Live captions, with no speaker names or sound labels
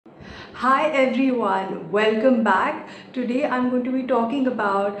Hi everyone, welcome back. Today I'm going to be talking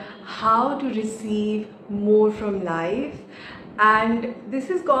about how to receive more from life, and this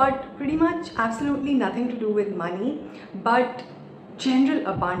has got pretty much absolutely nothing to do with money but general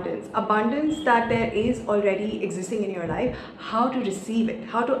abundance that there is already existing in your life. How to receive it,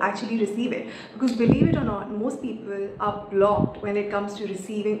 how to actually receive it, because believe it or not, most people are blocked when it comes to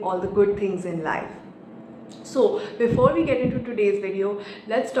receiving all the good things in life. So before we get into today's video,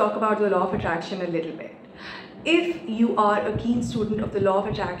 let's talk about the law of attraction a little bit. If you are a keen student of the law of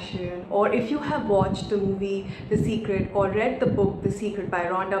attraction, or if you have watched the movie The Secret or read the book The Secret by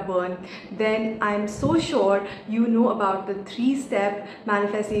Rhonda Byrne, then I'm so sure you know about the 3-step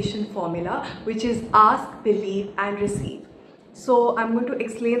manifestation formula, which is ask, believe and receive. So I'm going to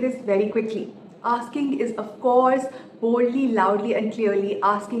explain this very quickly. Asking is, of course, boldly, loudly and clearly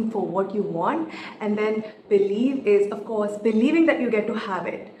asking for what you want, and then believe is, of course, believing that you get to have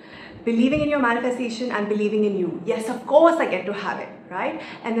it. Believing in your manifestation and believing in you. Yes, of course I get to have it, right?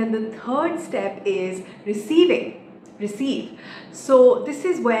 And then the 3rd step is receiving. Receive. So this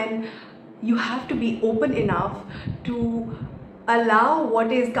is when you have to be open enough to allow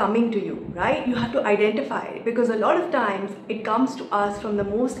what is coming to you, right? You have to identify it, because a lot of times it comes to us from the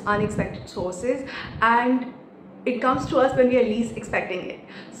most unexpected sources, and it comes to us when we are least expecting it.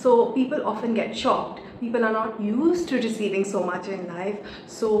 So people often get shocked. People are not used to receiving so much in life,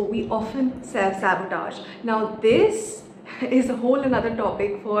 so we often self-sabotage. Now this is a whole another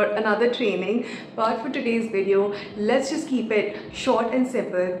topic for another training, but for today's video, let's just keep it short and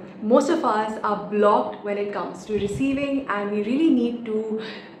simple. Most of us are blocked when it comes to receiving, and we really need to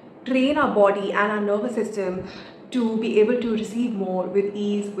train our body and our nervous system to be able to receive more with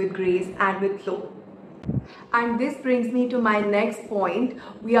ease, with grace and with flow. And this brings me to my next point.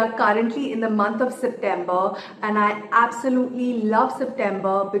 We are currently in the month of September, and I absolutely love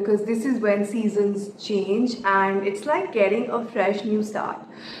September because this is when seasons change and it's like getting a fresh new start.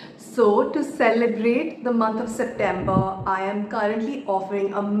 So to celebrate the month of September, I am currently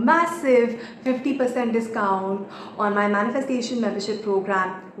offering a massive 50% discount on my manifestation membership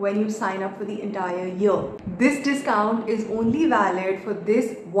program when you sign up for the entire year. This discount is only valid for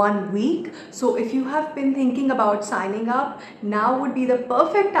this 1 week. So if you have been thinking about signing up, now would be the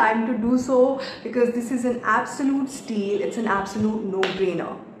perfect time to do so, because this is an absolute steal. It's an absolute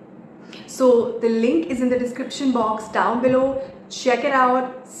no-brainer. So the link is in the description box down below. Check it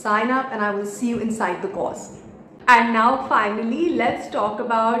out, sign up, and I will see you inside the course. And now finally, let's talk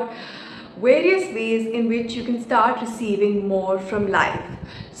about various ways in which you can start receiving more from life.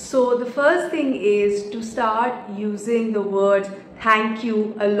 So the first thing is to start using the word thank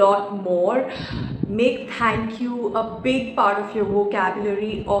you a lot more. Make thank you a big part of your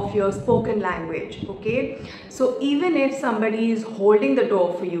vocabulary, of your spoken language, okay? So even if somebody is holding the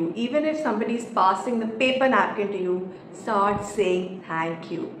door for you, even if somebody is passing the paper napkin to you, start saying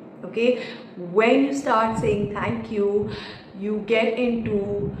thank you, okay? When you start saying thank you, you get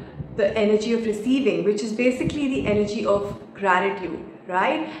into the energy of receiving, which is basically the energy of gratitude,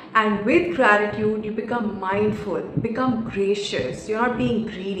 right? And with gratitude, you become mindful, become gracious, you're not being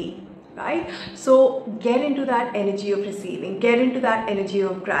greedy, right? So get into that energy of receiving, get into that energy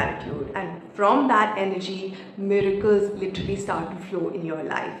of gratitude, and from that energy, miracles literally start to flow in your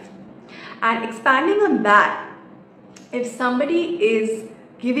life. And expanding on that, if somebody is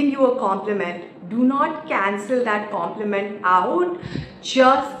giving you a compliment, do not cancel that compliment out.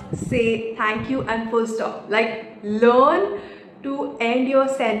 Just say thank you and full stop. Like, learn to end your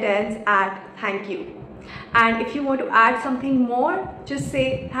sentence at thank you. And if you want to add something more, just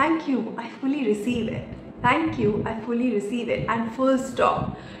say thank you, I fully receive it. Thank you, I fully receive it, and full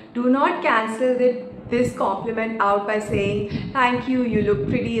stop. Do not cancel this compliment out by saying thank you, you look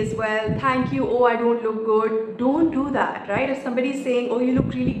pretty as well. Thank you, oh, I don't look good. Don't do that, right? If somebody is saying, oh, you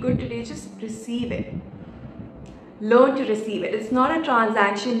look really good today, just receive it. Learn to receive it. It's not a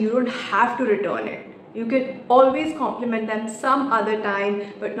transaction. You don't have to return it. You can always compliment them some other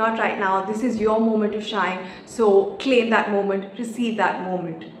time, but not right now. This is your moment to shine. So claim that moment, receive that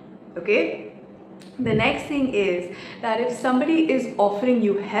moment, okay? The next thing is that if somebody is offering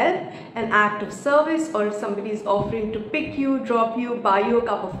you help, an act of service, or if somebody is offering to pick you, drop you, buy you a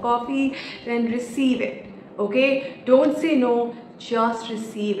cup of coffee, then receive it, okay? Don't say no, just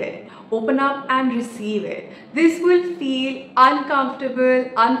receive it. Open up and receive it. This will feel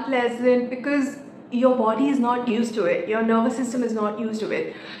uncomfortable, unpleasant, because your body is not used to it, your nervous system is not used to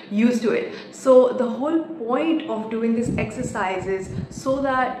it. So the whole point of doing this exercise is so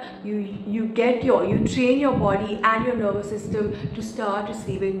that you train your body and your nervous system to start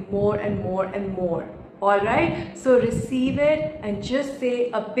receiving more and more and more. Alright, so receive it and just say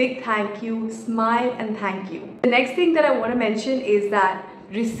a big thank you, smile and thank you. The next thing that I want to mention is that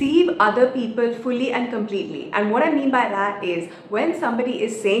receive other people fully and completely. And what I mean by that is when somebody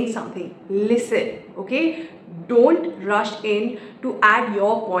is saying something, listen, okay? Don't rush in to add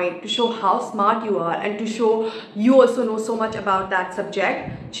your point, to show how smart you are and to show you also know so much about that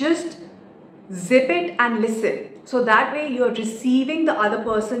subject. Just zip it and listen. So that way you're receiving the other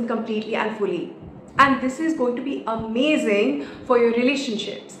person completely and fully. And this is going to be amazing for your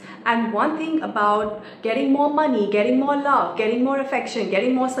relationships. And one thing about getting more money, getting more love, getting more affection,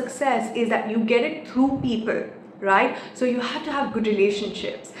 getting more success is that you get it through people, right? So you have to have good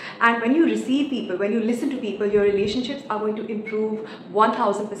relationships. And when you receive people, when you listen to people, your relationships are going to improve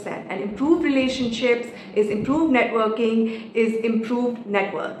 1000%. And improved relationships is improved networking, is improved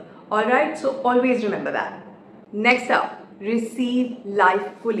net worth. All right, so always remember that. Next up, receive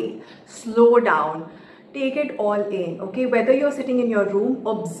life fully. Slow down. Take it all in, okay? Whether you're sitting in your room,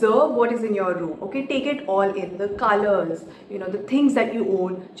 observe what is in your room, okay? Take it all in, the colors, you know, the things that you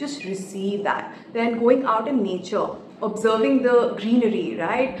own, just receive that. Then going out in nature, observing the greenery,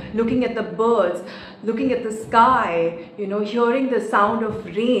 right? Looking at the birds, looking at the sky, you know, hearing the sound of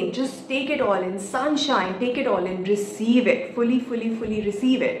rain, just take it all in. Sunshine, take it all in, receive it, fully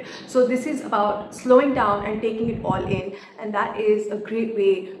receive it. So this is about slowing down and taking it all in, and that is a great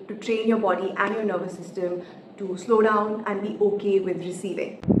way to train your body and your nervous system to slow down and be okay with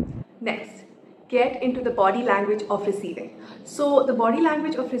receiving. Next, get into the body language of receiving. So the body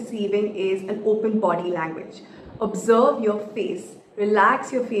language of receiving is an open body language. Observe your face,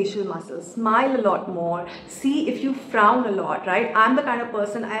 relax your facial muscles, smile a lot more, see if you frown a lot, right? I'm the kind of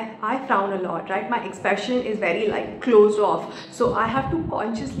person, I frown a lot, right? My expression is very like closed off. So I have to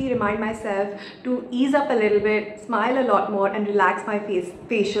consciously remind myself to ease up a little bit, smile a lot more and relax my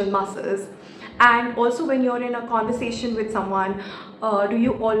facial muscles. And also when you're in a conversation with someone, do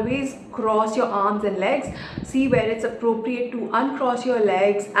you always cross your arms and legs? See where it's appropriate to uncross your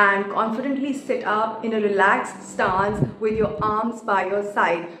legs and confidently sit up in a relaxed stance with your arms by your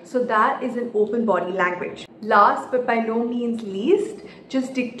side. So that is an open body language. Last but by no means least,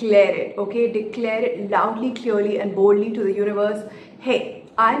 just declare it, okay? Declare it loudly, clearly and boldly to the universe.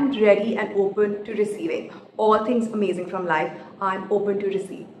 Hey, I'm ready and open to receiving all things amazing from life. I'm open to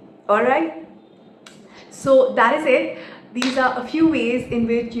receive. All right? So that is it. These are a few ways in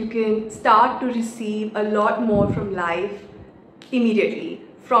which you can start to receive a lot more from life immediately,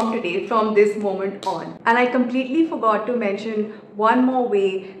 from today, from this moment on. And I completely forgot to mention one more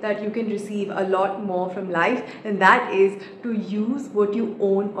way that you can receive a lot more from life, and that is to use what you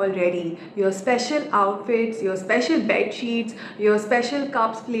own already. Your special outfits, your special bed sheets, your special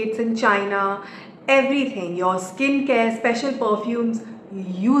cups, plates and china, everything, your skincare, special perfumes.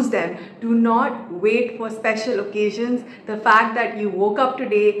 Use them. Do not wait for special occasions. The fact that you woke up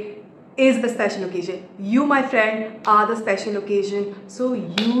today is a special occasion. You, my friend, are the special occasion. So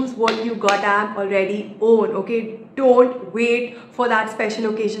use what you goddamn already own, okay? Don't wait for that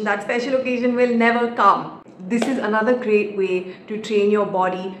special occasion. That special occasion will never come. This is another great way to train your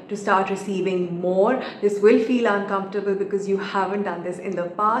body to start receiving more. This will feel uncomfortable because you haven't done this in the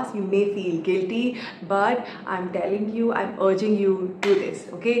past. You may feel guilty, but I'm telling you, I'm urging you to do this,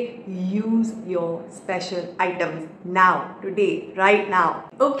 okay? Use your special items now, today, right now.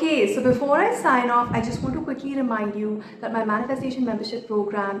 Okay, so before I sign off, I just want to quickly remind you that my manifestation membership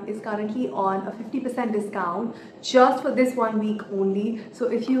program is currently on a 50% discount just for this 1 week only. So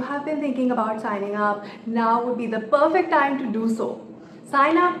if you have been thinking about signing up, now would be the perfect time to do so.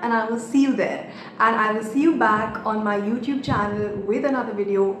 Sign up and I will see you there. And I will see you back on my YouTube channel with another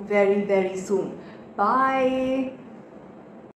video very soon. Bye.